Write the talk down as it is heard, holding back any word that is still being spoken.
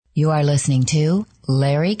You are listening to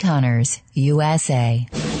Larry Connors, USA.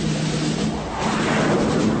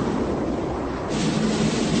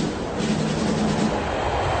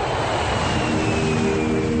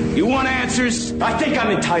 You want answers? I think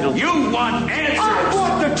I'm entitled. You want answers? I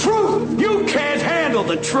want the truth! You can't handle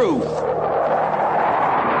the truth!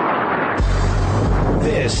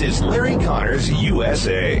 This is Larry Connors,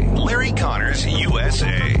 USA. Larry Connors, USA.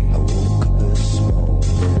 I woke up this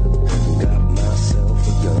morning, got myself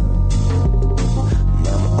a gun.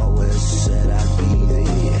 Mama always said I'd be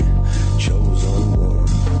the chosen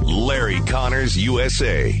one. Larry Connors,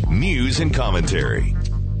 USA. News and commentary.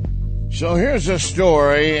 So here's a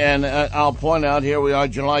story, and I'll point out here we are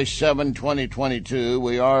July 7, 2022.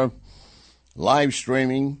 We are live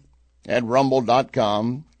streaming at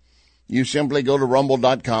rumble.com. You simply go to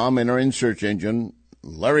rumble.com, enter in search engine,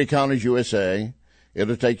 Larry Connors USA.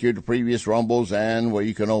 It'll take you to previous Rumbles and where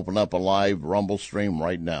you can open up a live Rumble stream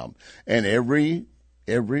right now. And every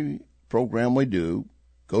program we do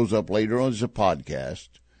goes up later on as a podcast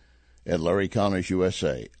at Larry Connors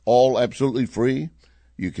USA. All absolutely free.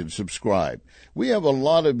 You can subscribe. We have a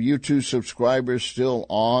lot of YouTube subscribers still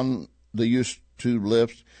on the YouTube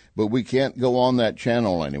list, but we can't go on that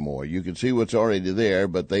channel anymore. You can see what's already there,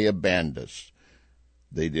 but they abandoned us.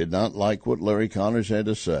 They did not like what Larry Connors had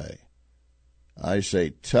to say. I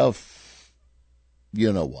say tough,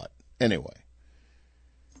 you know what. Anyway,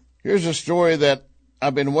 here's a story that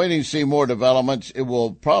I've been waiting to see more developments. It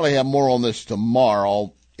will probably have more on this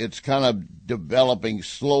tomorrow. It's kind of developing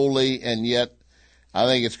slowly, and yet I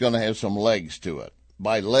think it's going to have some legs to it.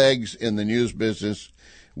 By legs in the news business,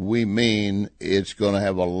 we mean it's going to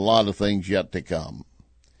have a lot of things yet to come.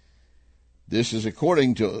 This is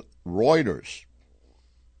according to Reuters.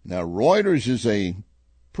 Now, Reuters is a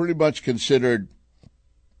pretty much considered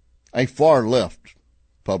a far-left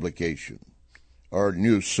publication or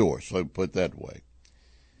news source, let's put it that way.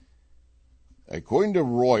 According to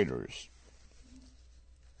Reuters,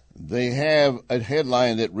 they have a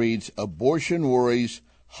headline that reads, Abortion Worries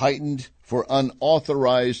Heightened for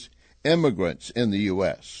Unauthorized Immigrants in the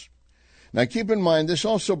U.S. Now, keep in mind, this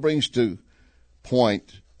also brings to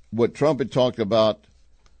point what Trump had talked about,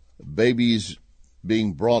 babies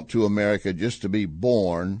being brought to America just to be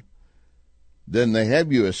born. Then they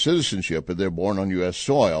have U.S. citizenship if they're born on U.S.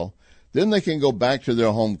 soil. Then they can go back to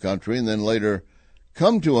their home country and then later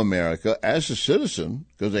come to America as a citizen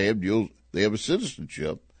because they have a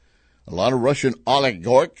citizenship. A lot of Russian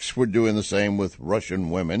oligarchs were doing the same with Russian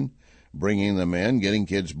women, bringing them in, getting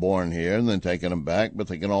kids born here, and then taking them back, but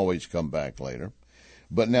they can always come back later.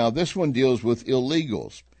 But now this one deals with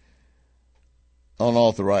illegals.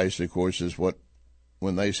 Unauthorized, of course, is what,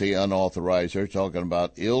 when they say unauthorized, they're talking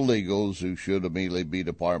about illegals who should immediately be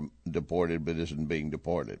deported but isn't being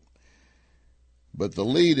deported. But the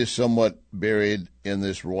lead is somewhat buried in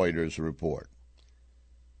this Reuters report.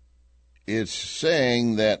 It's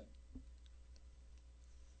saying that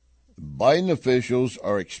Biden officials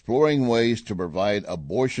are exploring ways to provide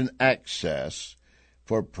abortion access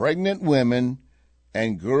for pregnant women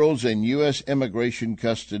and girls in U.S. immigration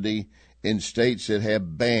custody in states that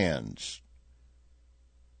have bans.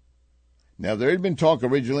 Now, there had been talk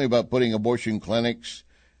originally about putting abortion clinics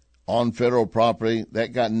on federal property.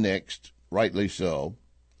 That got nixed, rightly so.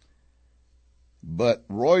 But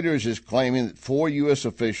Reuters is claiming that 4 U.S.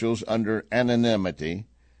 officials under anonymity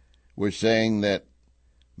were saying that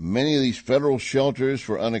many of these federal shelters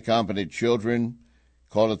for unaccompanied children,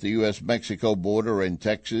 call it the U.S.-Mexico border in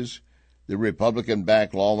Texas, the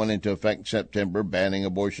Republican-backed law went into effect in September, banning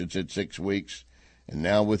abortions at 6 weeks, and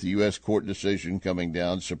now with the U.S. court decision coming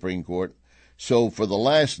down, Supreme Court. So for the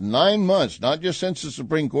last 9 months, not just since the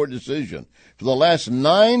Supreme Court decision, for the last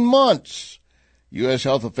 9 months, U.S.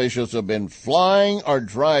 health officials have been flying or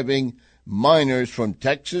driving minors from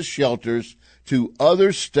Texas shelters to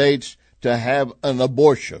other states to have an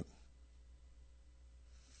abortion.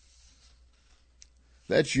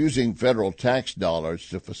 That's using federal tax dollars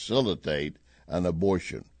to facilitate an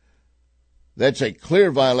abortion. That's a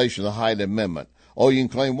clear violation of the Hyde Amendment. Oh, you can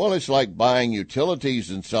claim, well, it's like buying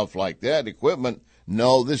utilities and stuff like that, equipment.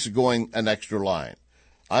 No, this is going an extra line.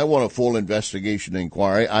 I want a full investigation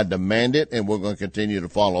inquiry. I demand it, and we're going to continue to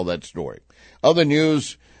follow that story. Other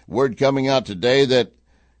news, word coming out today that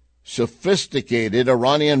sophisticated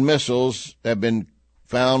Iranian missiles have been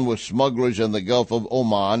found with smugglers in the Gulf of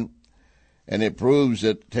Oman, and it proves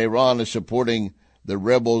that Tehran is supporting the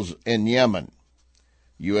rebels in Yemen.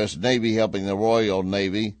 U.S. Navy helping the Royal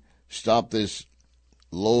Navy stop this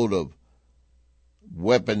load of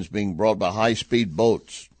weapons being brought by high-speed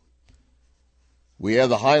boats. We have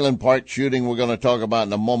the Highland Park shooting we're going to talk about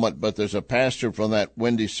in a moment, but there's a pastor from that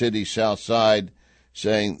Windy City South Side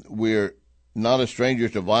saying we're not a stranger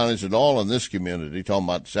to violence at all in this community, talking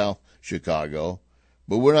about South Chicago,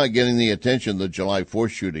 but we're not getting the attention the July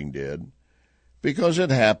 4th shooting did because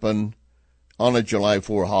it happened on a July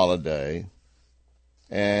 4th holiday,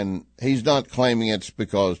 and he's not claiming it's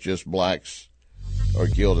because just blacks are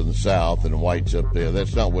killed in the South and whites up there.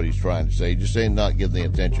 That's not what he's trying to say. He's just saying not getting the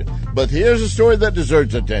attention. But here's a story that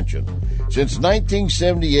deserves attention. Since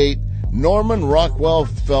 1978, Norman Rockwell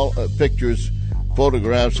pictures,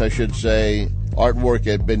 photographs, I should say, artwork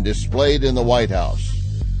had been displayed in the White House.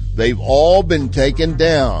 They've all been taken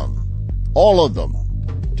down. All of them.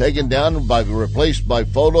 Taken down and replaced by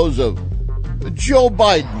photos of Joe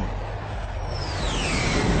Biden.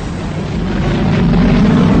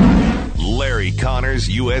 Larry Connors,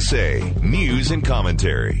 USA. News and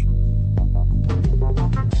commentary.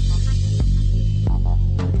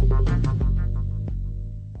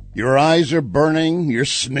 Your eyes are burning. You're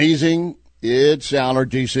sneezing. It's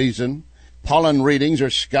allergy season. Pollen readings are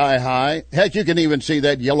sky high. Heck, you can even see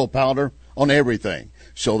that yellow powder on everything.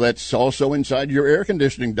 So that's also inside your air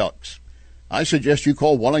conditioning ducts. I suggest you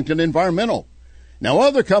call Wellington Environmental. Now,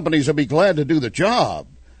 other companies will be glad to do the job,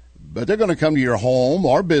 but they're going to come to your home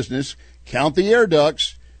or business, count the air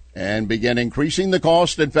ducts, and begin increasing the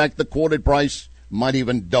cost. In fact, the quoted price might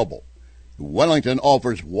even double. Wellington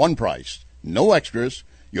offers one price, no extras.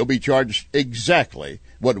 You'll be charged exactly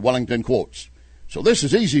what Wellington quotes. So this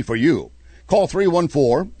is easy for you. Call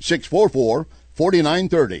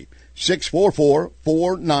 314-644-4930,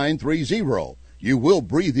 644-4930. You will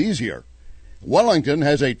breathe easier. Wellington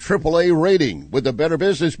has a AAA rating with the Better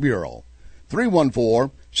Business Bureau.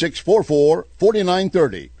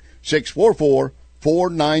 314-644-4930,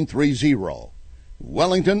 644-4930.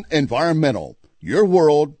 Wellington Environmental. Your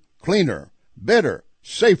world cleaner, better,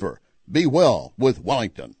 safer. Be well with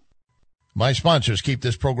Wellington. My sponsors keep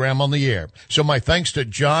this program on the air, so my thanks to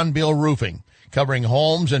John Bill Roofing, covering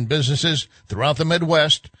homes and businesses throughout the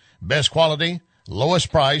Midwest. Best quality,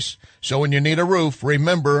 lowest price. So when you need a roof,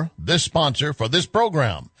 remember this sponsor for this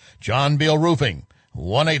program, John Bill Roofing,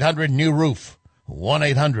 1-800-NEW-ROOF,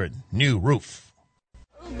 1-800-NEW-ROOF.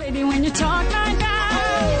 Oh, baby, when you talk like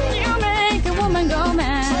that, you make a woman go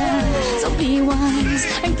mad. So be wise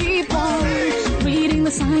and keep on reading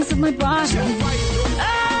the signs of my body.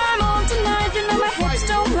 I'm on tonight, you know my hips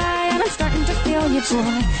don't lie, and I'm starting to feel you,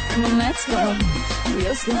 boy. Come on, let's go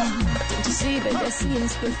real slow. Don't you see, baby, I see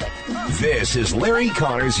it's perfect. This is Larry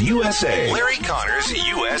Connors, USA. Larry Connors,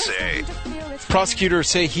 USA. Prosecutors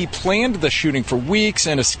say he planned the shooting for weeks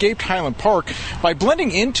and escaped Highland Park by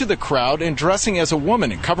blending into the crowd and dressing as a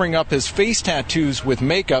woman and covering up his face tattoos with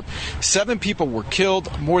makeup. 7 people were killed,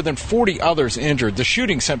 more than 40 others injured. The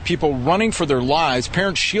shooting sent people running for their lives,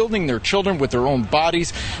 parents shielding their children with their own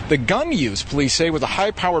bodies. The gun used, police say, was a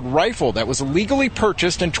high-powered rifle that was illegally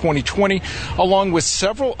purchased in 2020, along with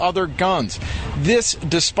several other guns. This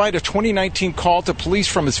despite a 2019 call to police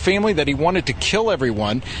from his family that he wanted to kill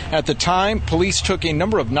everyone. At the time, police took a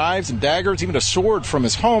number of knives and daggers, even a sword from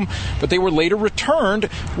his home, but they were later returned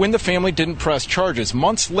when the family didn't press charges.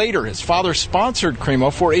 Months later, his father sponsored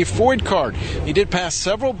Cremo for a FOID card. He did pass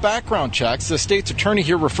several background checks. The state's attorney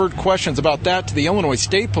here referred questions about that to the Illinois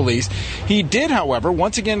State Police. He did, however,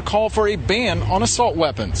 once again call for a ban on assault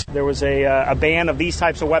weapons. There was a ban of these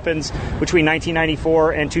types of weapons between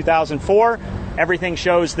 1994 and 2004. Everything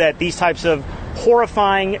shows that these types of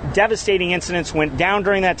horrifying, devastating incidents went down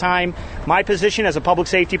during that time. My position as a public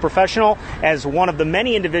safety professional, as one of the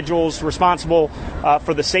many individuals responsible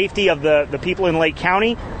for the safety of the people in Lake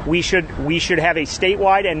County, we should have a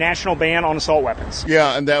statewide and national ban on assault weapons.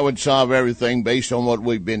 Yeah, and that would solve everything based on what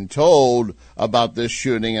we've been told about this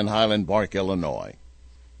shooting in Highland Park, Illinois.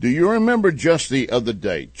 Do you remember just the other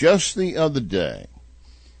day,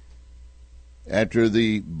 after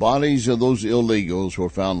the bodies of those illegals were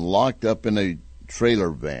found locked up in a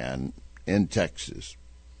trailer van in Texas,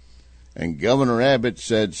 and Governor Abbott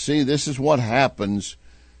said, see, this is what happens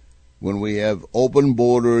when we have open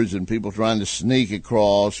borders and people trying to sneak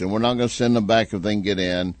across, and we're not going to send them back if they can get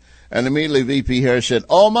in. And immediately VP Harris said,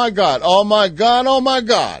 oh, my God, oh, my God, oh, my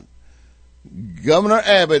God. Governor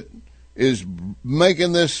Abbott is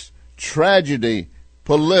making this tragedy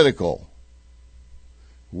political.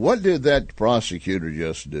 What did that prosecutor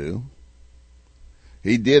just do?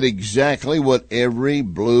 He did exactly what every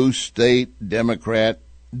blue state Democrat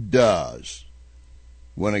does.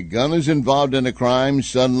 When a gun is involved in a crime,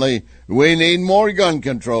 suddenly we need more gun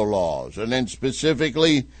control laws, and then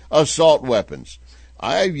specifically assault weapons.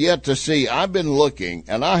 I have yet to see, I've been looking,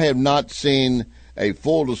 and I have not seen a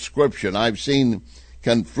full description. I've seen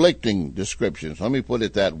conflicting descriptions, let me put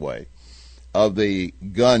it that way, of the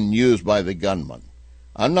gun used by the gunman.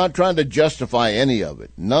 I'm not trying to justify any of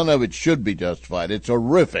it. None of it should be justified. It's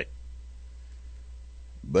horrific.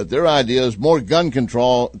 But their idea is more gun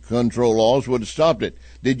control laws would have stopped it.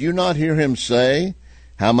 Did you not hear him say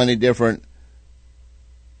how many different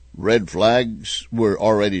red flags were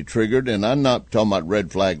already triggered? And I'm not talking about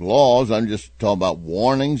red flag laws. I'm just talking about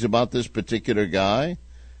warnings about this particular guy.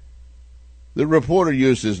 The reporter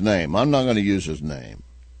used his name. I'm not going to use his name.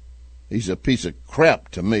 He's a piece of crap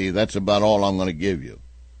to me. That's about all I'm going to give you.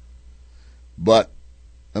 But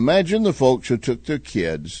imagine the folks who took their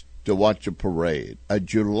kids to watch a parade, a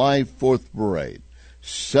July 4th parade,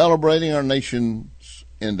 celebrating our nation's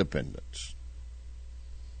independence.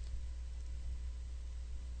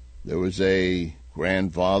 There was a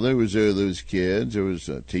grandfather who was there with his kids. There was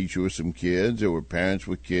a teacher with some kids. There were parents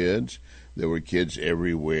with kids. There were kids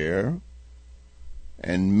everywhere.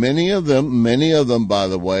 And many of them, by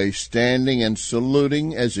the way, standing and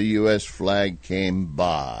saluting as the U.S. flag came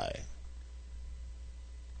by.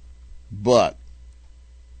 But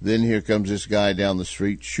then here comes this guy down the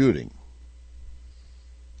street shooting.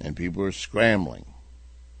 And people are scrambling.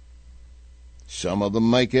 Some of them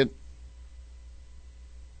make it.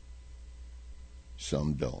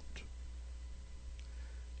 Some don't.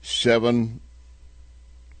 7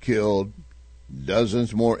 killed,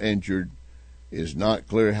 dozens more injured. Is not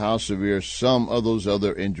clear how severe some of those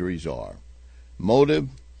other injuries are. Motive?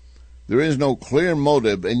 There is no clear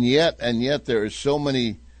motive, and yet there are so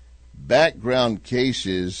many background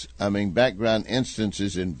cases, background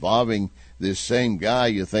instances involving this same guy.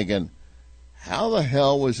 You're thinking, how the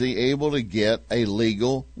hell was he able to get a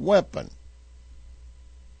legal weapon?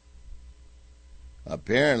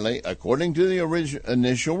 Apparently, according to the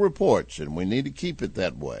initial reports, and we need to keep it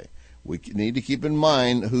that way, we need to keep in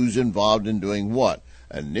mind who's involved in doing what.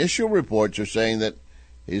 Initial reports are saying that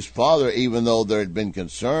his father, even though there had been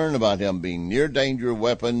concern about him being near danger of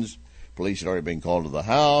weapons, police had already been called to the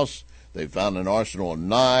house. They found an arsenal of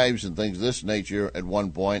knives and things of this nature at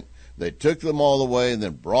one point. They took them all away and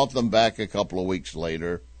then brought them back a couple of weeks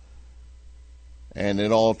later. And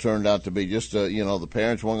it all turned out to be just, the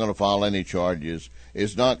parents weren't going to file any charges.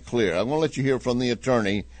 It's not clear. I'm going to let you hear from the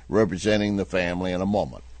attorney representing the family in a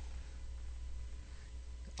moment.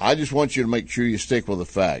 I just want you to make sure you stick with the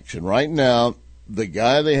facts. And right now, the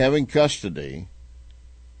guy they have in custody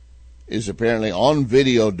is apparently on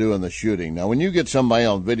video doing the shooting. Now, when you get somebody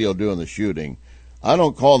on video doing the shooting, I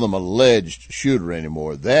don't call them alleged shooter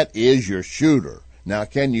anymore. That is your shooter. Now,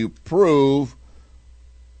 can you prove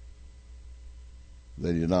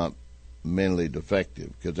that you're not mentally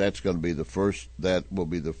defective? Because that will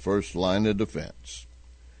be the first line of defense.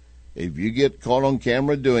 If you get caught on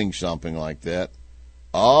camera doing something like that,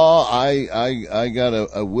 I got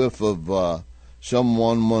a whiff of some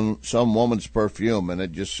woman's perfume, and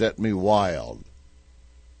it just set me wild.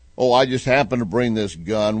 Oh, I just happened to bring this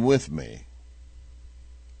gun with me.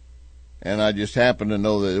 And I just happened to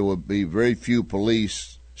know that there would be very few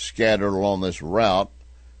police scattered along this route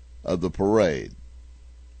of the parade.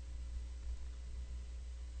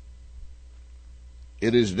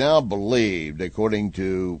 It is now believed, according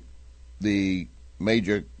to the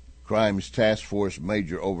Major Crimes Task Force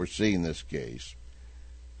major overseeing this case,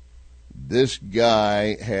 this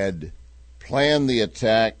guy had planned the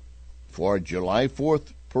attack for a July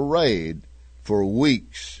 4th parade for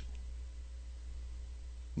weeks.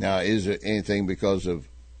 Now, is it anything because of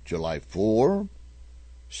July 4,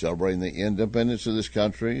 celebrating the independence of this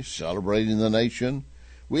country, celebrating the nation?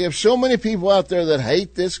 We have so many people out there that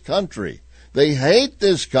hate this country. They hate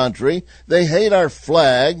this country. They hate our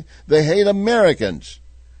flag. They hate Americans.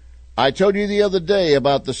 I told you the other day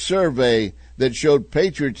about the survey that showed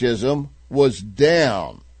patriotism was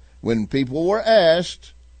down when people were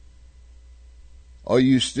asked, are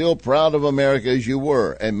you still proud of America as you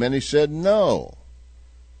were? And many said no.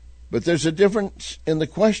 But there's a difference in the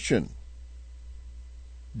question.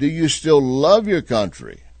 Do you still love your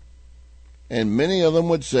country? And many of them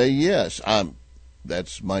would say yes.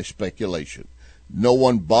 That's my speculation. No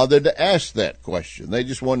one bothered to ask that question. They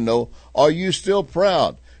just want to know, are you still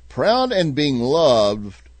proud? Proud and being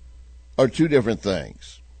loved are two different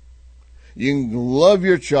things. You can love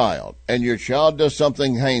your child, and your child does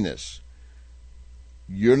something heinous.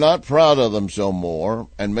 You're not proud of them so more,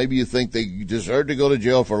 and maybe you think they deserve to go to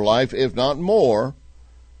jail for life, if not more,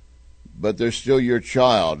 but they're still your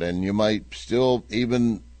child, and you might still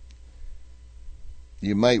you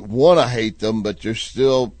might want to hate them, but you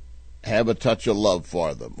still have a touch of love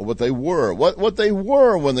for them. What they were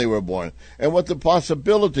when they were born, and what the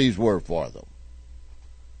possibilities were for them.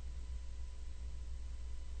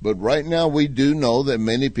 But right now we do know that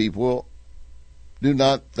many people do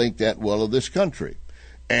not think that well of this country.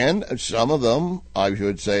 And some of them, I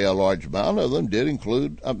should say a large amount of them, did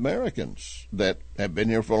include Americans that have been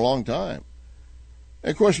here for a long time.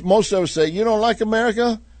 And of course, most of us say, you don't like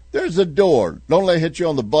America? There's the door. Don't let it hit you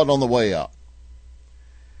on the butt on the way out.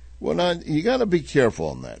 Well, now, you got to be careful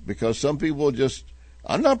on that, because some people just,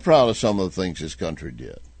 I'm not proud of some of the things this country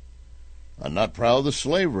did. I'm not proud of the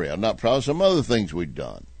slavery. I'm not proud of some other things we've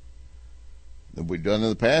done. That we've done in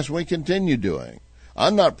the past, we continue doing.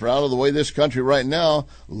 I'm not proud of the way this country right now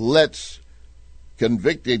lets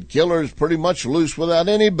convicted killers pretty much loose without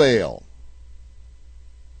any bail.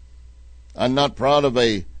 I'm not proud of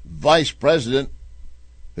a vice president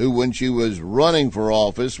who, when she was running for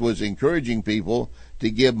office, was encouraging people to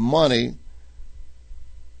give money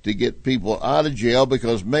to get people out of jail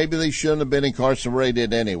because maybe they shouldn't have been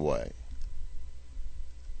incarcerated anyway.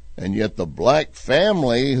 And yet the black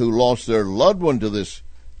family who lost their loved one to this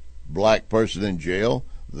black person in jail,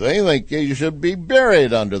 they think they should be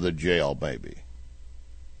buried under the jail, maybe.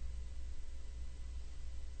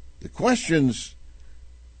 The questions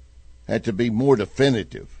had to be more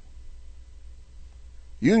definitive.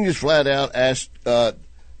 You can just flat out ask,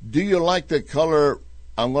 do you like the color?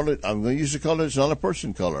 I'm going to use the color. It's not a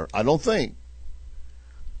person color, I don't think.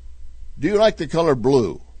 Do you like the color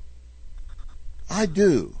blue? I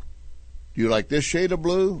do. Do you like this shade of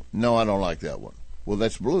blue? No, I don't like that one. Well,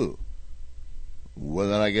 that's blue. Well,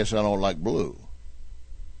 then I guess I don't like blue.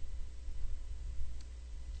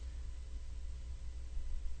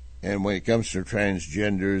 And when it comes to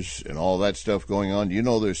transgenders and all that stuff going on, you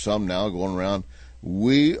know there's some now going around.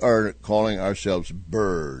 We are calling ourselves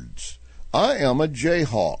birds. I am a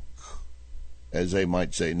Jayhawk, as they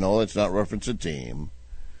might say. No, that's not reference a team.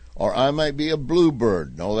 Or I might be a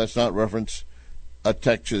bluebird. No, that's not reference a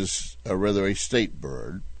Texas, or rather a state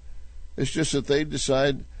bird. It's just that they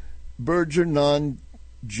decide birds are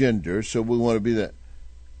non-gender, so we want to be that.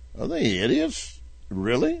 Are they idiots?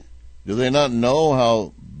 Really? Do they not know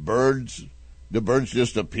how the birds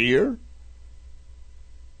just appear?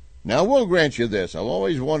 Now, we'll grant you this. I've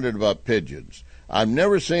always wondered about pigeons. I've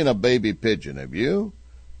never seen a baby pigeon, have you?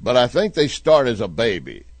 But I think they start as a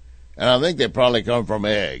baby. And I think they probably come from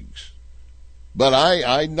eggs. But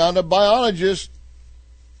I'm not a biologist,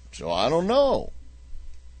 so I don't know.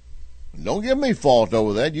 Don't give me fault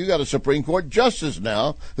over that. You got a Supreme Court justice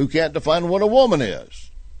now who can't define what a woman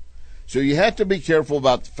is. So you have to be careful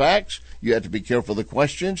about the facts. You have to be careful of the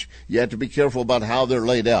questions. You have to be careful about how they're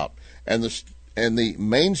laid out. And the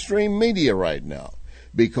mainstream media right now,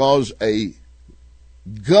 because a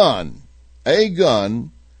gun,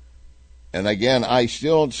 and again, I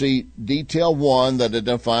still don't see detail one that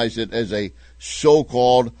identifies it as a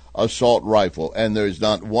so-called assault rifle. And there's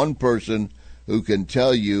not one person who can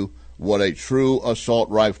tell you what a true assault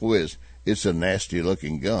rifle is. It's a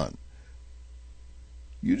nasty-looking gun.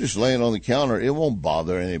 You just lay it on the counter, it won't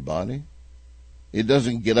bother anybody. It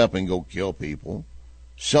doesn't get up and go kill people.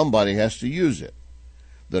 Somebody has to use it.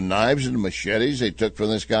 The knives and the machetes they took from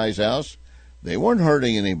this guy's house, they weren't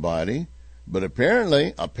hurting anybody, but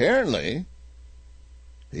apparently,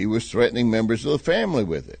 he was threatening members of the family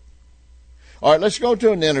with it. All right, let's go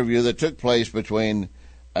to an interview that took place between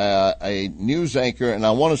a news anchor, and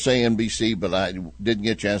I want to say NBC, but I didn't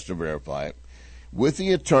get a chance to verify it, with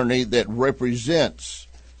the attorney that represents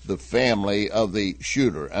the family of the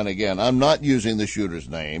shooter. And again, I'm not using the shooter's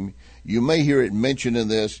name. You may hear it mentioned in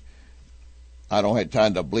this. I don't have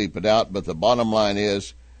time to bleep it out, but the bottom line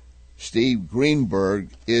is Steve Greenberg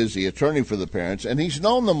is the attorney for the parents, and he's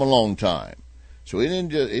known them a long time. So he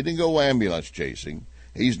didn't go ambulance chasing.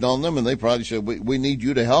 He's known them, and they probably said, we need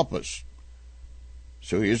you to help us.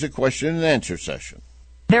 So here's a question and answer session.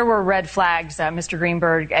 There were red flags, Mr.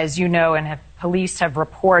 Greenberg, as you know, and police have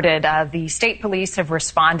reported. The state police have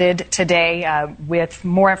responded today with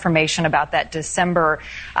more information about that December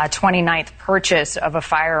 29th purchase of a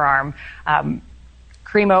firearm.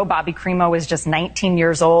 Bobby Cremo was just 19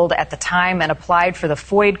 years old at the time and applied for the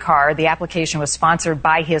FOID card. The application was sponsored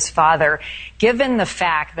by his father. Given the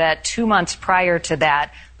fact that 2 months prior to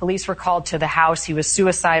that, police were called to the house. He was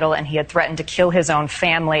suicidal and he had threatened to kill his own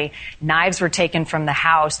family. Knives were taken from the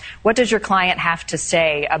house. What does your client have to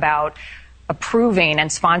say about approving and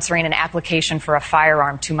sponsoring an application for a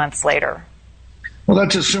firearm 2 months later? Well,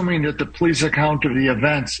 that's assuming that the police account of the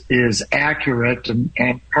events is accurate, and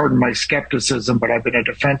pardon my skepticism, but I've been a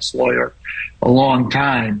defense lawyer a long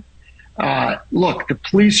time. Look, the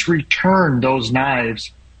police returned those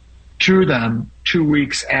knives to them 2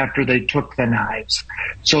 weeks after they took the knives.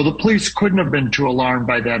 So the police couldn't have been too alarmed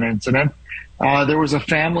by that incident. There was a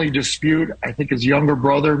family dispute. I think his younger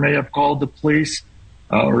brother may have called the police,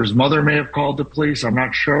 or his mother may have called the police. I'm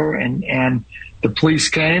not sure. And the police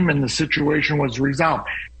came and the situation was resolved.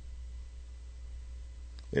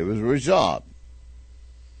 It was resolved.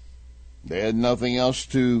 They had nothing else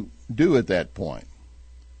to do at that point.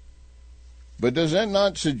 But does that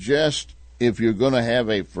not suggest, if you're going to have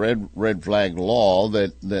a red flag law,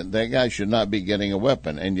 that guy should not be getting a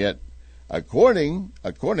weapon? And yet, according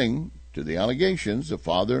to the allegations, the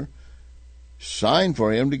father signed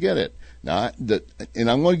for him to get it. Now, and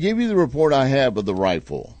I'm going to give you the report I have of the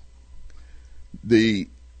rifle.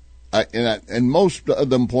 And most of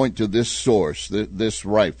them point to this source, this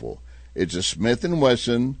rifle. It's a Smith &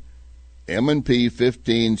 Wesson M&P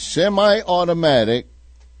 15 semi-automatic.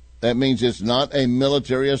 That means it's not a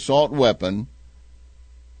military assault weapon.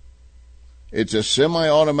 It's a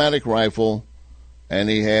semi-automatic rifle, and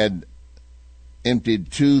he had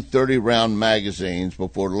emptied 2 30-round magazines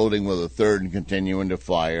before loading with a third and continuing to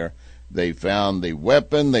fire. They found the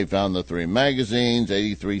weapon, they found the 3 magazines,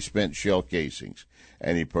 83 spent shell casings,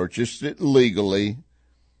 and he purchased it legally.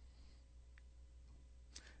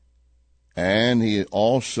 And he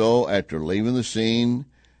also, after leaving the scene,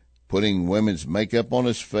 putting women's makeup on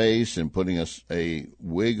his face and putting a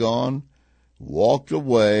wig on, walked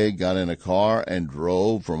away, got in a car, and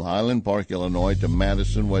drove from Highland Park, Illinois to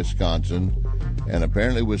Madison, Wisconsin, and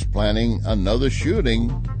apparently was planning another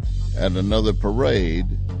shooting at another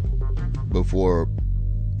parade before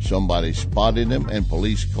somebody spotted him and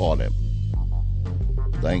police caught him.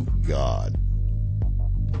 Thank God.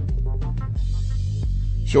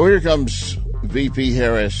 So here comes VP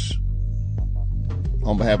Harris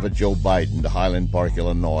on behalf of Joe Biden to Highland Park,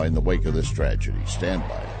 Illinois, in the wake of this tragedy. Stand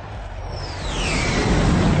by.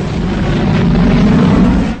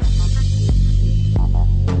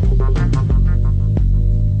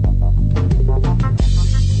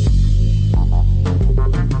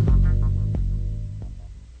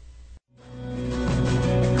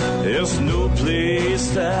 There's no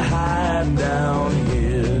place to hide down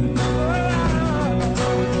here.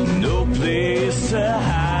 No place to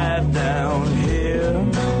hide down here.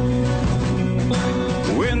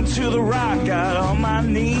 Went to the rock, got on my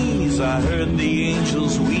knees. I heard the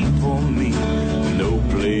angels weep for me. No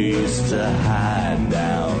place to hide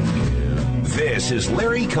down here. This is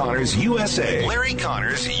Larry Connors USA. Larry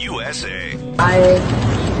Connors USA. I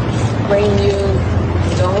bring you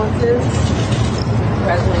condolences,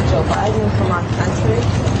 President Joe Biden, from our country.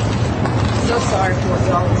 So sorry for what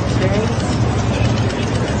you all experienced.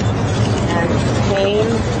 And pain,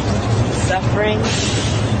 suffering.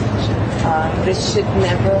 This should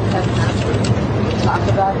never have happened. We talk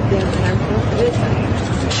about it being cancer. It isn't.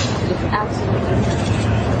 It's absolutely isn't.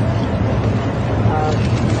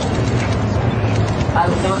 I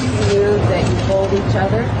want you that you hold each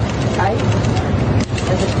other tight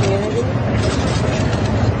as a community.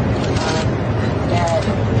 That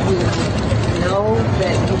you know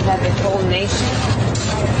that you have a whole nation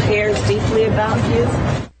that cares deeply about you.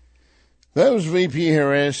 That was VP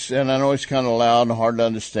Harris, and I know it's kind of loud and hard to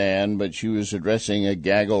understand, but she was addressing a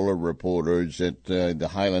gaggle of reporters at the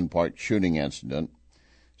Highland Park shooting incident,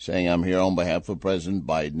 saying, I'm here on behalf of President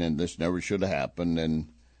Biden, and this never should have happened, and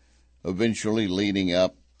eventually leading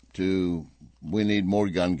up to we need more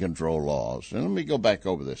gun control laws. And let me go back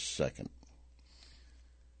over this a second.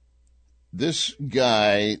 This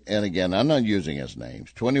guy, and again, I'm not using his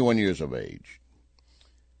names, 21 years of age.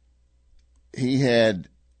 He had,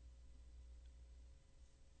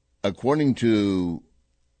 according to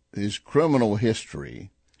his criminal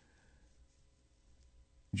history,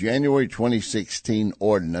 January 2016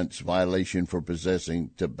 ordinance violation for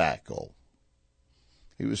possessing tobacco.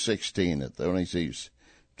 He was 16 at the, when he's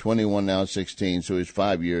 21 now, 16, so he's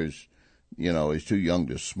 5 years, he's too young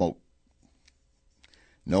to smoke.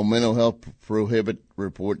 No mental health prohibit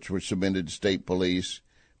reports were submitted to state police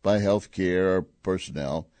by health care or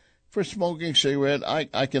personnel for smoking cigarette.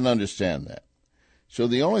 I can understand that. So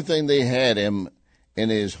the only thing they had him in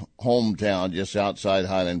his hometown just outside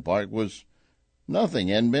Highland Park was nothing.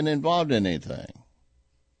 He hadn't been involved in anything.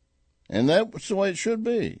 And that's the way it should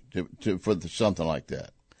be for something like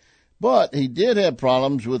that. But he did have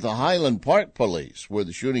problems with the Highland Park police where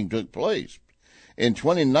the shooting took place. In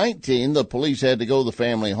 2019, the police had to go to the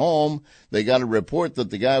family home. They got a report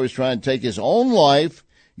that the guy was trying to take his own life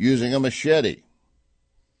using a machete.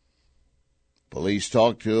 Police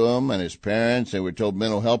talked to him and his parents. They were told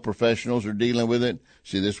mental health professionals are dealing with it.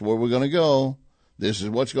 See, this is where we're going to go. This is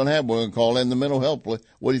what's going to happen. We're going to call in the mental health. What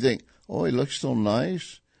do you think? Oh, he looks so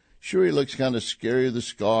nice. Sure, he looks kind of scary, the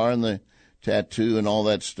scar and the tattoo and all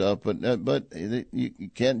that stuff, but you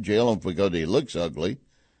can't jail him because he looks ugly.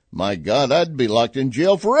 My God, I'd be locked in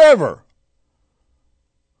jail forever.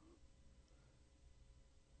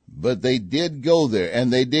 But they did go there,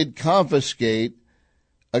 and they did confiscate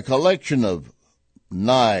a collection of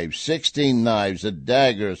knives, 16 knives, a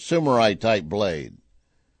dagger, a samurai-type blade.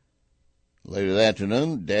 Later that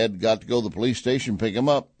afternoon, Dad got to go to the police station, pick him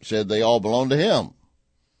up, said they all belonged to him.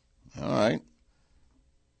 All right.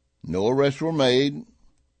 No arrests were made.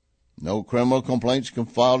 No criminal complaints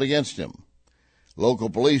filed against him. Local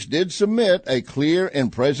police did submit a clear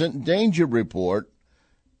and present danger report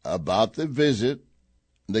about the visit.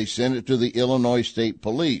 They sent it to the Illinois State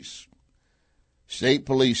Police. State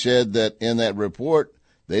Police said that in that report,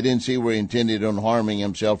 they didn't see where he intended on harming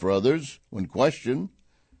himself or others when questioned.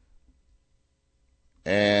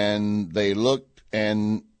 And they looked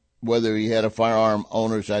and whether he had a firearm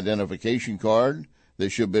owner's identification card that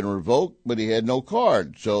should have been revoked, but he had no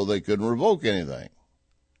card, so they couldn't revoke anything.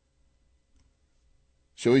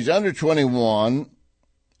 So he's under 21,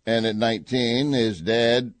 and at 19, his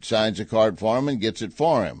dad signs a card for him and gets it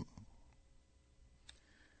for him.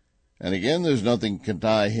 And again, there's nothing can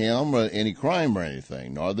tie him or any crime or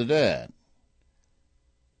anything, nor the dad.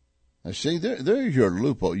 Now, see, there's your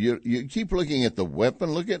loophole. You keep looking at the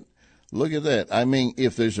weapon. Look at that. I mean,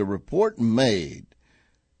 if there's a report made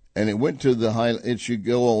and it went to the high, it should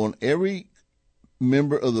go on every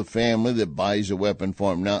member of the family that buys a weapon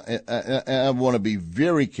for him. Now, I want to be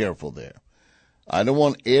very careful there. I don't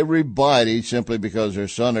want everybody, simply because their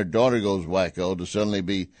son or daughter goes wacko, to suddenly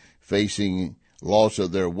be facing loss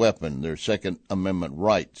of their weapon, their Second Amendment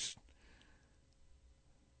rights.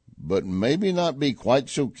 But maybe not be quite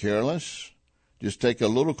so careless. Just take a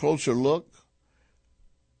little closer look.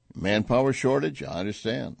 Manpower shortage, I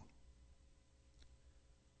understand.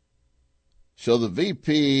 So the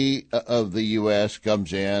VP of the U.S.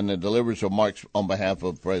 comes in and delivers remarks on behalf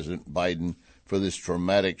of President Biden for this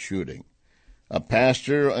traumatic shooting. A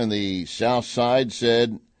pastor on the South Side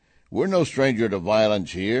said, "We're no stranger to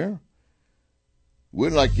violence here.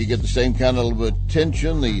 We'd like to get the same kind of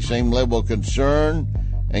attention, the same level of concern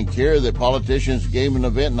and care that politicians gave an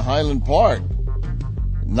event in Highland Park.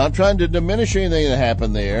 Not trying to diminish anything that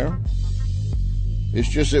happened there. It's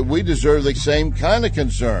just that we deserve the same kind of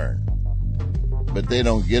concern. But they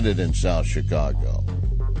don't get it in South Chicago."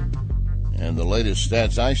 And the latest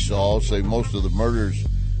stats I saw say most of the murders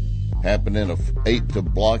happened in a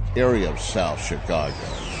 8-block area of South Chicago.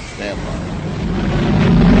 Stand by.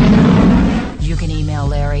 You can email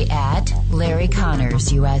Larry at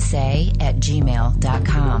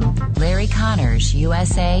LarryConnorsUSA@gmail.com.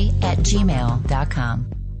 LarryConnorsUSA@gmail.com.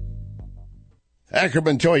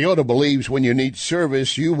 Ackerman Toyota believes when you need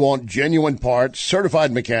service, you want genuine parts,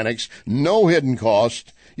 certified mechanics, no hidden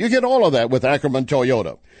cost. You get all of that with Ackerman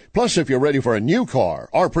Toyota. Plus, if you're ready for a new car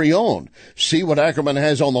or pre-owned, see what Ackerman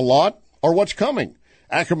has on the lot or what's coming.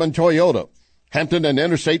 Ackerman Toyota, Hampton and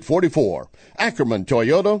Interstate 44. Ackerman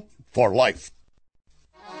Toyota, for life.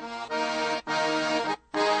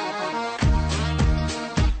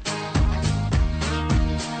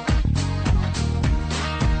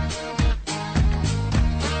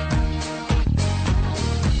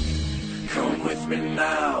 Come with me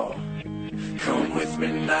now. Come with me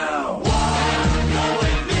now. Come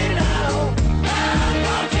with me now.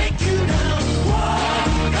 I'll take you down.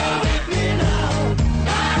 Come with me now.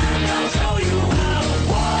 I'll show you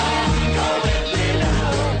how. Come with me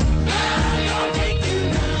now. I'll take you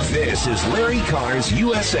down. This is Larry Connors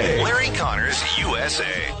USA. Larry Connors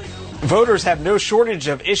USA. Voters have no shortage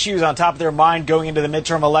of issues on top of their mind going into the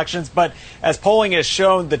midterm elections, but as polling has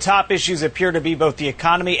shown, the top issues appear to be both the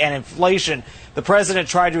economy and inflation. The president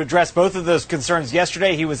tried to address both of those concerns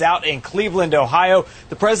yesterday. He was out in Cleveland, Ohio.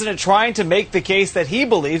 The president trying to make the case that he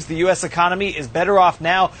believes the U.S. economy is better off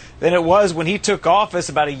now than it was when he took office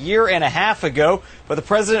about a year and a half ago. But the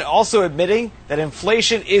president also admitting that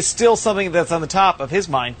inflation is still something that's on the top of his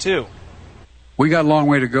mind, too. We got a long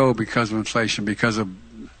way to go because of inflation, because of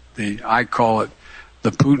I call it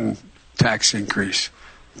the Putin tax increase.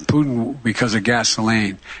 Putin, because of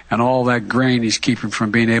gasoline and all that grain he's keeping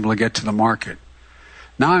from being able to get to the market.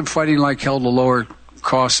 Now I'm fighting like hell to lower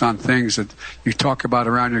costs on things that you talk about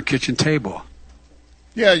around your kitchen table.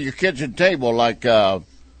 Yeah, your kitchen table, like, I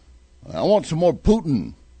want some more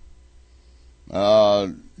Putin.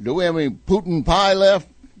 Do we have any Putin pie left?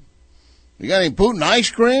 You got any Putin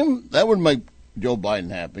ice cream? That would make Joe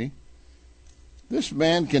Biden happy. This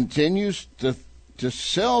man continues to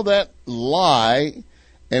sell that lie,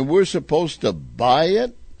 and we're supposed to buy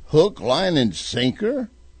it, hook, line, and sinker?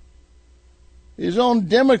 His own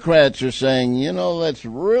Democrats are saying, that's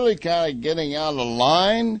really kind of getting out of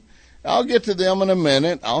line. I'll get to them in a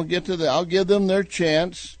minute. I'll give them their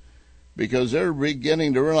chance because they're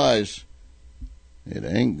beginning to realize it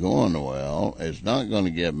ain't going well. It's not going to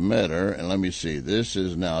get better. And let me see. This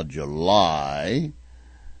is now July.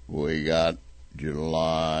 We got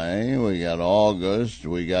July. We got August.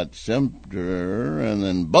 We got September. And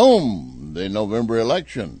then, boom, the November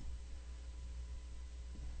election.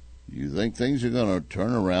 You think things are going to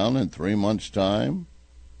turn around in 3 months' time?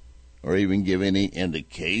 Or even give any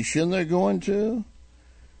indication they're going to?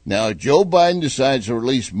 Now, if Joe Biden decides to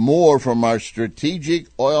release more from our strategic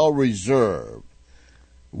oil reserve,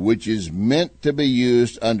 which is meant to be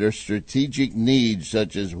used under strategic needs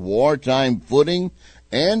such as wartime footing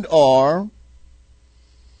and/or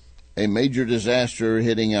a major disaster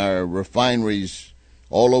hitting our refineries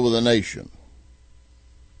all over the nation.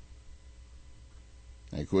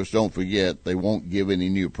 And of course, don't forget, they won't give any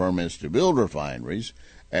new permits to build refineries.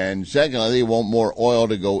 And secondly, they want more oil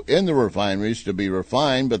to go in the refineries to be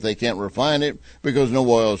refined, but they can't refine it because no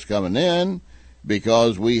oil is coming in,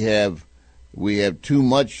 because we have too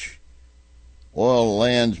much oil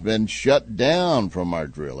land's been shut down from our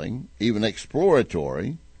drilling, even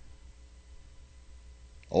exploratory.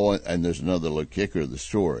 Oh, and there's another little kicker of the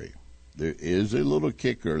story. There is a little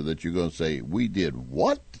kicker that you're going to say, we did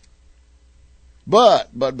what?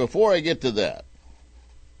 But before I get to that,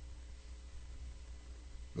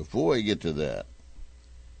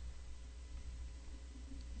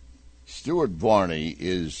 Stuart Varney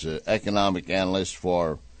is economic analyst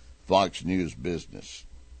for Fox News Business.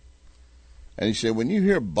 And he said, when you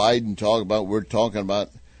hear Biden talk about,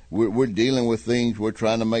 we're dealing with things, we're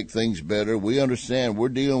trying to make things better, we understand we're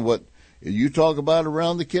dealing with what you talk about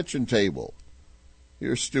around the kitchen table.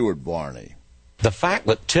 Here's Stuart Varney. The fact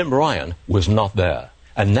that Tim Ryan was not there,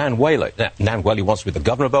 and Nan Whaley wants to be the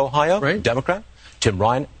governor of Ohio, right. Democrat. Tim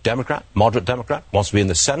Ryan, Democrat, moderate Democrat, wants to be in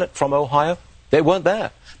the Senate from Ohio. They weren't there.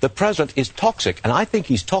 The president is toxic, and I think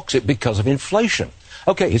he's toxic because of inflation.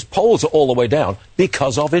 Okay, his polls are all the way down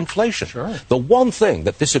because of inflation. Sure. The one thing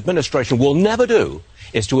that this administration will never do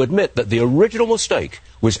is to admit that the original mistake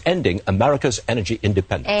was ending America's energy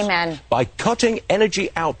independence. Amen. By cutting energy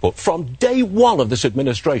output from day one of this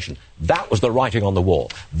administration, that was the writing on the wall.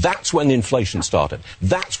 That's when the inflation started.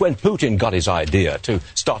 That's when Putin got his idea to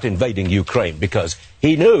start invading Ukraine, because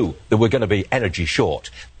he knew that we're going to be energy short.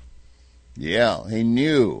 Yeah, he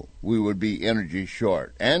knew we would be energy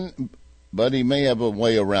short. But he may have a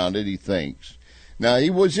way around it, he thinks. Now, he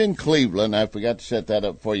was in Cleveland. I forgot to set that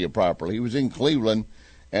up for you properly. He was in Cleveland,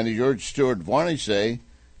 and as you heard Stuart Varney say,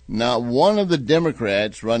 not one of the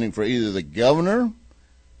Democrats running for either the governor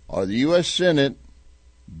or the U.S. Senate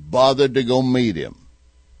bothered to go meet him.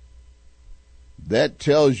 That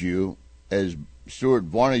tells you, as Stuart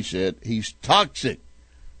Varney said, he's toxic.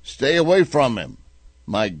 Stay away from him.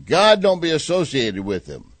 My God, don't be associated with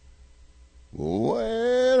him.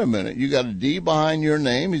 Wait a minute. You got a D behind your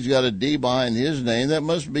name. He's got a D behind his name. That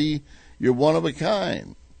must be you're one of a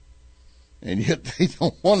kind. And yet they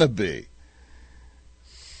don't want to be.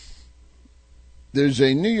 There's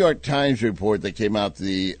a New York Times report that came out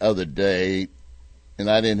the other day,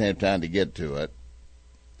 and I didn't have time to get to it.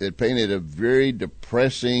 It painted a very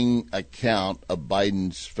depressing account of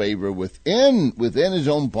Biden's favor within his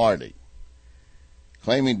own party,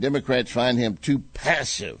 claiming Democrats find him too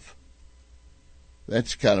passive.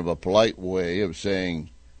 That's kind of a polite way of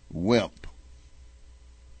saying wimp.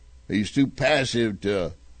 He's too passive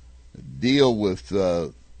to deal with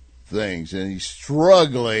things, and he's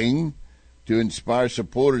struggling to inspire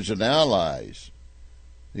supporters and allies.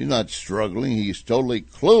 He's not struggling. He's totally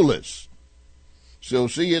clueless. So,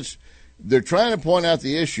 see, they're trying to point out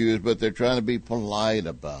the issues, but they're trying to be polite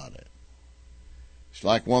about it. It's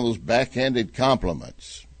like one of those backhanded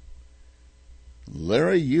compliments.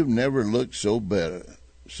 Larry, you've never looked so good.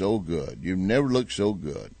 You've never looked so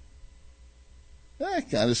good. I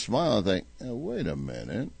kind of smile and think, oh, wait a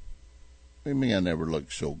minute. What do you mean I never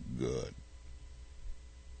looked so good?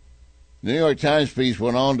 The New York Times piece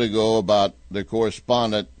went on to go about the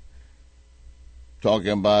correspondent talking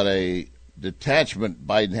about a detachment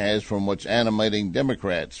Biden has from what's animating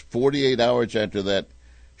Democrats. 48 hours after that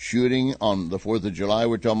shooting on the 4th of July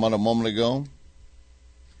we're talking about a moment ago,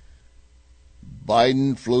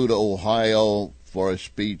 Biden flew to Ohio for a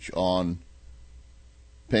speech on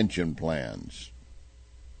pension plans.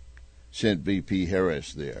 Sent VP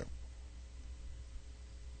Harris there.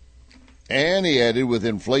 And he added, with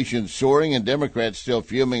inflation soaring and Democrats still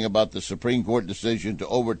fuming about the Supreme Court decision to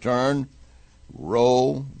overturn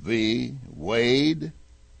Roe v. Wade,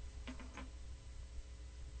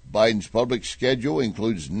 Biden's public schedule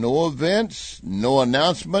includes no events, no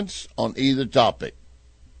announcements on either topic.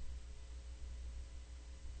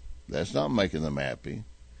 That's not making them happy.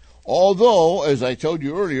 Although, as I told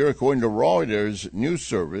you earlier, according to Reuters news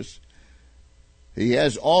service, he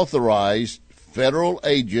has authorized federal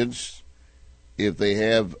agents, if they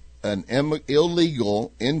have an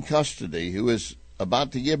illegal in custody who is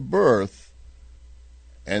about to give birth,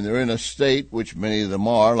 and they're in a state, which many of them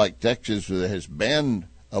are, like Texas, that has banned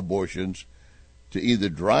abortions, to either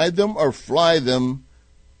drive them or fly them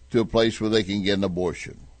to a place where they can get an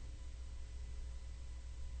abortion.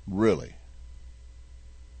 Really.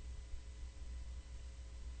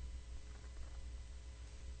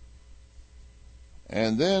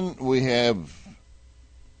 And then we have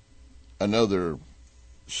another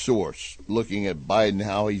source looking at Biden,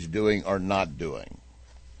 how he's doing or not doing.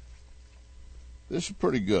 This is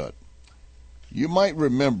pretty good. You might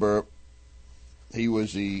remember he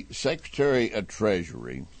was the Secretary of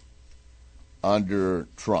Treasury under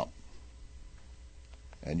Trump.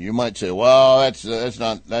 And you might say, well, that's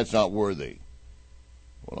not worthy.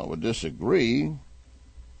 Well, I would disagree.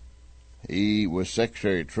 He was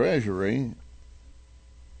Secretary of Treasury,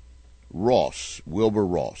 Wilbur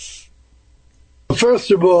Ross.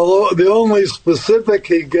 First of all, the only specific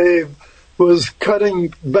he gave was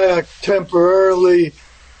cutting back temporarily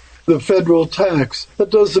the federal tax.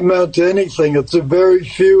 That doesn't amount to anything. It's a very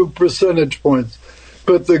few percentage points.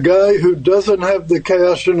 But the guy who doesn't have the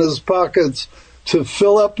cash in his pockets to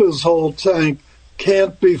fill up his whole tank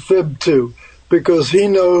can't be fibbed to, because he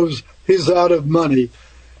knows he's out of money.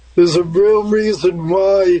 There's a real reason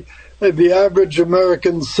why the average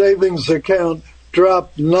American savings account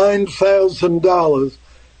dropped $9,000,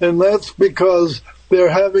 and that's because they're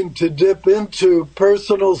having to dip into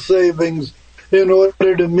personal savings in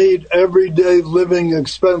order to meet everyday living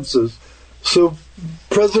expenses. So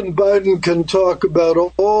President Biden can talk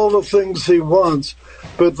about all the things he wants,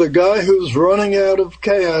 but the guy who's running out of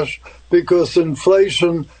cash because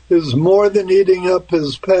inflation is more than eating up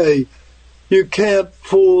his pay, you can't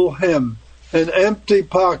fool him. An empty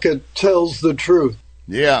pocket tells the truth.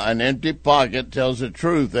 Yeah, an empty pocket tells the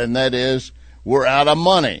truth, and that is we're out of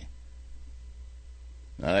money.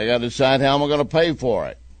 And I got to decide how am I going to pay for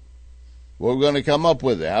it. We're going to come up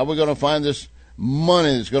with it. How are we going to find this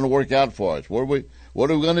money that's going to work out for us? What are we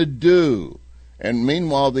going to do? And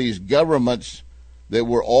meanwhile, these governments that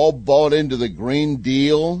were all bought into the Green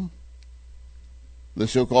Deal, the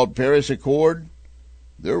so-called Paris Accord,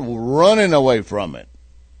 they're running away from it.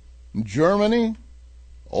 Germany,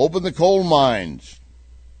 open the coal mines.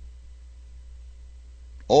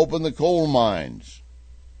 Open the coal mines.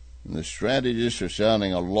 And the strategists are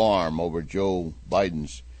sounding alarm over Joe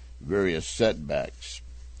Biden's various setbacks.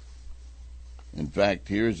 In fact,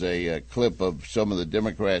 here's a clip of some of the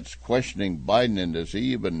Democrats questioning Biden, and does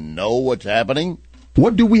he even know what's happening?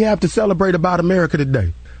 What do we have to celebrate about America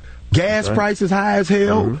today? Gas prices high as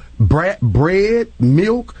hell, bread,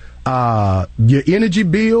 milk, your energy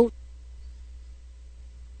bill.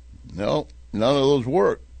 No, none of those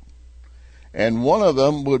work. And one of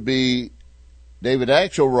them would be David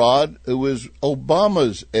Axelrod, who was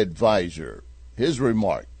Obama's advisor. His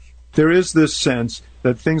remarks. There is this sense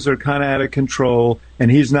that things are kind of out of control and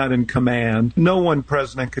he's not in command. No one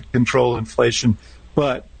president could control inflation,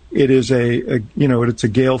 but it is it's a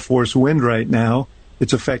gale force wind right now.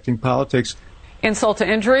 It's affecting politics. Insult to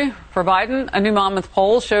injury for Biden. A new Monmouth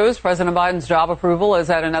poll shows President Biden's job approval is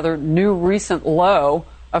at another new recent low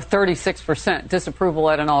of 36%. Disapproval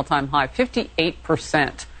at an all-time high,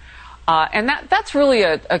 58%. And that's really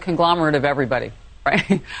a conglomerate of everybody,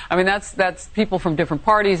 right? I mean, that's people from different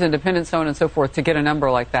parties, independents, so on and so forth, to get a number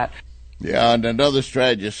like that. Yeah, and another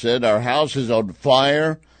strategist said, our house is on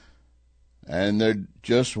fire, and they're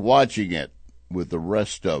just watching it with the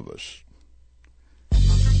rest of us.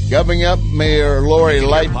 Coming up, Mayor Lori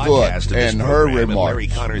Lightfoot and her remarks. Larry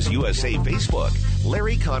Connors USA Facebook.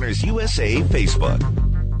 Larry Connors USA Facebook.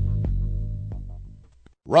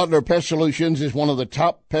 Rottler Pest Solutions is one of the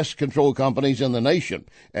top pest control companies in the nation,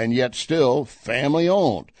 and yet still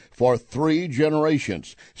family-owned for 3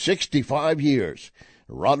 generations, 65 years.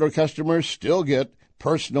 Rottler customers still get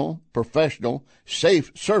personal, professional,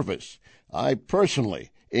 safe service. I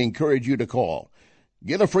personally encourage you to call.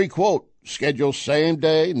 Get a free quote. Schedule same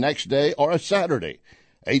day, next day, or a Saturday.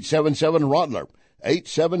 877-ROTTLER,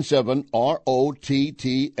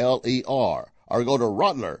 877-ROTTLER, or go to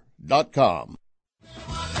Rottler.com.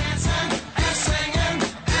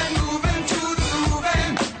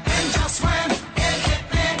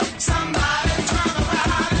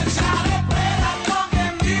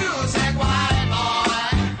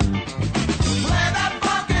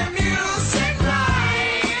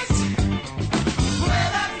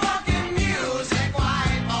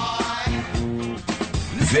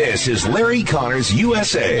 This is Larry Connors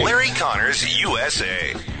USA. Larry Connors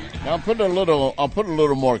USA. Now, I'll put a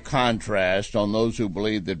little more contrast on those who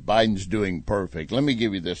believe that Biden's doing perfect. Let me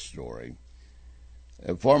give you this story.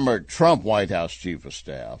 A former Trump White House chief of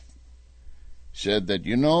staff said that,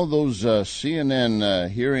 those CNN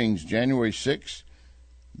hearings January 6th,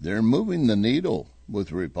 they're moving the needle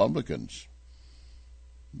with Republicans.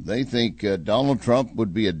 They think Donald Trump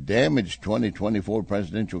would be a damaged 2024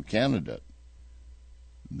 presidential candidate.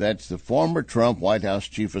 That's the former Trump White House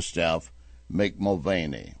chief of staff, Mick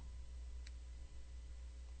Mulvaney.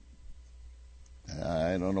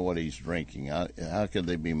 I don't know what he's drinking. How could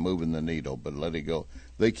they be moving the needle? But let it go.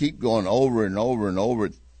 They keep going over and over and over,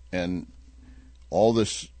 and all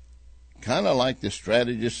this, kind of like the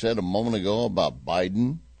strategist said a moment ago about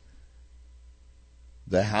Biden.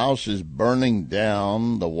 The house is burning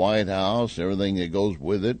down, the White House, everything that goes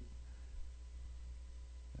with it.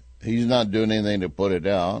 He's not doing anything to put it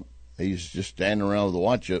out. He's just standing around with the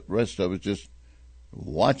watch. The rest of it's just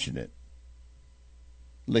watching it.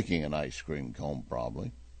 Licking an ice cream cone,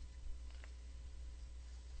 probably.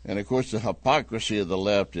 And, of course, the hypocrisy of the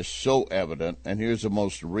left is so evident. And here's the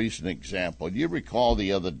most recent example. You recall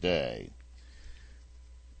the other day,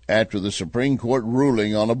 after the Supreme Court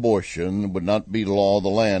ruling on abortion would not be law of the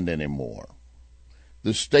land anymore,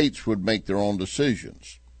 the states would make their own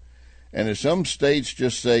decisions. And if some states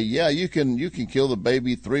just say, yeah, you can kill the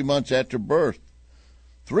baby 3 months after birth.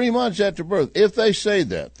 3 months after birth. If they say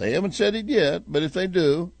that. They haven't said it yet, but if they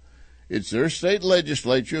do, it's their state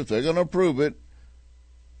legislature. If they're going to approve it,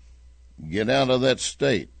 get out of that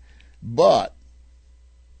state. But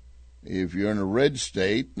if you're in a red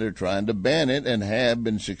state, they're trying to ban it and have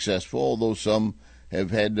been successful, although some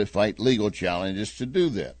have had to fight legal challenges to do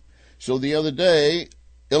that. So the other day,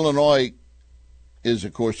 Illinois is,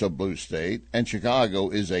 of course, a blue state, and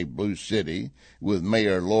Chicago is a blue city with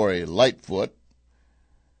Mayor Lori Lightfoot.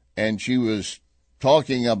 And she was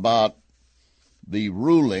talking about the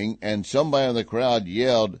ruling, and somebody in the crowd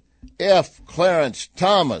yelled, F. Clarence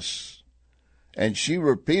Thomas. And she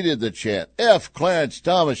repeated the chant, F. Clarence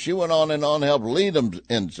Thomas. She went on and on, helped lead them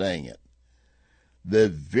in saying it. The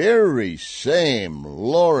very same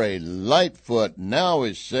Lori Lightfoot now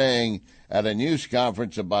is saying at a news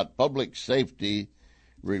conference about public safety,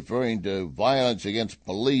 referring to violence against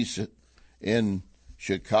police in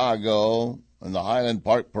Chicago and the Highland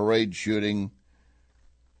Park parade shooting,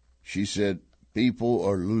 she said, people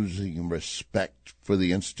are losing respect for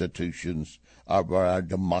the institutions of our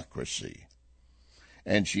democracy.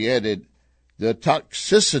 And she added, the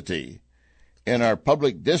toxicity in our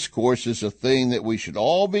public discourse is a thing that we should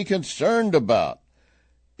all be concerned about.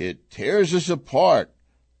 It tears us apart.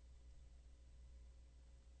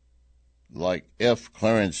 Like F.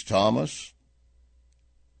 Clarence Thomas.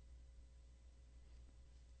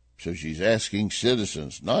 So she's asking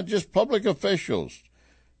citizens, not just public officials,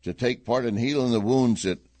 to take part in healing the wounds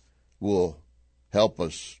that will help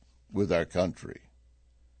us with our country.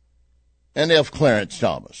 And F. Clarence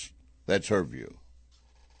Thomas. That's her view.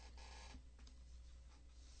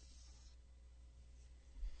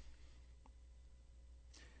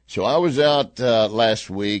 So I was out last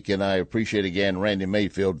week, and I appreciate again Randy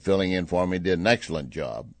Mayfield filling in for me. Did an excellent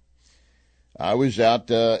job. I was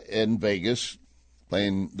out in Vegas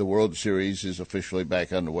playing the World Series is officially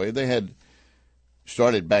back underway. They had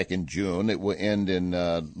started back in June. It will end in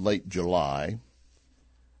late July.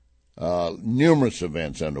 Numerous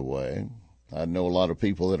events underway. I know a lot of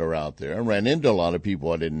people that are out there. I ran into a lot of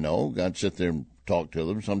people I didn't know. Got to sit there and talk to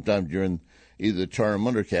them, sometimes during either the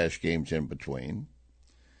tournament or cash games in between.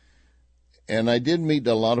 And I did meet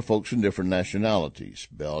a lot of folks from different nationalities,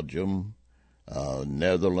 Belgium,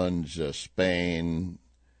 Netherlands, Spain.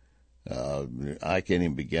 I can't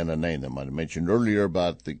even begin to name them. I mentioned earlier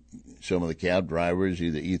about some of the cab drivers,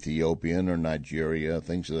 either Ethiopian or Nigeria,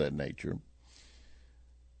 things of that nature.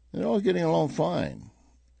 They're all getting along fine.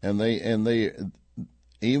 And they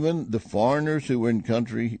even the foreigners who were in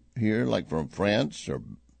country here, like from France, or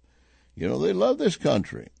they love this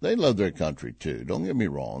country. They love their country too. Don't get me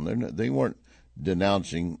wrong. They weren't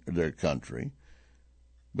denouncing their country,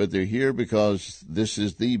 but they're here because this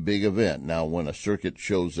is the big event. Now, when a circuit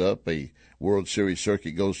shows up, a World Series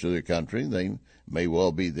circuit goes to their country, they may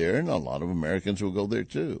well be there, and a lot of Americans will go there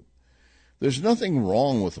too. There's nothing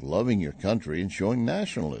wrong with loving your country and showing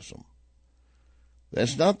nationalism.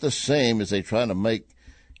 That's not the same as they try to make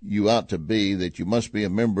you out to be, that you must be a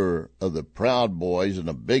member of the Proud Boys and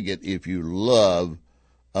a bigot if you love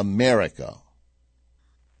America.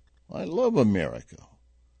 I love America.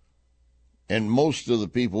 And most of the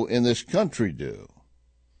people in this country do.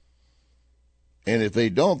 And if they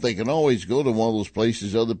don't, they can always go to one of those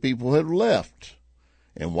places other people have left.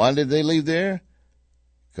 And why did they leave there?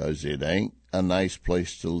 Because it ain't a nice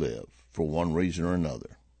place to live, for one reason or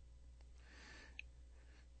another.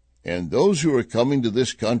 And those who are coming to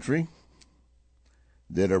this country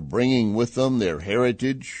that are bringing with them their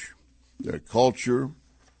heritage, their culture,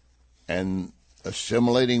 and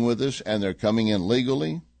assimilating with us, and they're coming in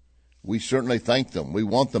legally, we certainly thank them. We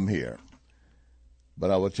want them here.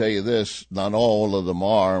 But I will tell you this, not all of them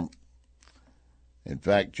are. In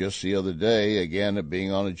fact, just the other day, again, it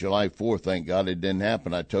being on a July 4th, thank God it didn't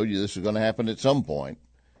happen. I told you this was going to happen at some point.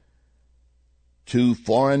 2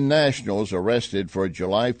 foreign nationals arrested for a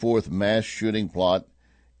July 4th mass shooting plot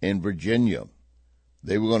in Virginia.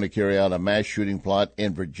 They were going to carry out a mass shooting plot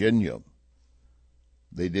in Virginia.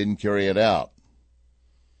 They didn't carry it out.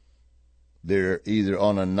 They're either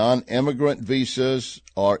on a non-immigrant visas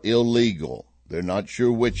or illegal. They're not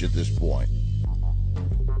sure which at this point.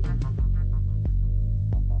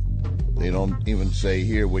 They don't even say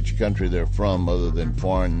here which country they're from other than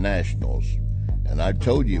foreign nationals. And I've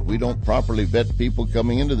told you, if we don't properly vet people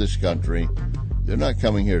coming into this country, they're not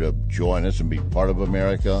coming here to join us and be part of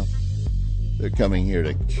America. They're coming here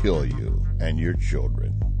to kill you and your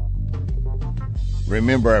children.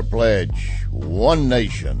 Remember our pledge, one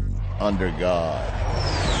nation under God.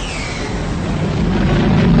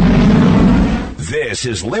 This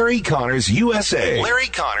is Larry Connors USA. Larry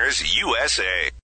Connors USA.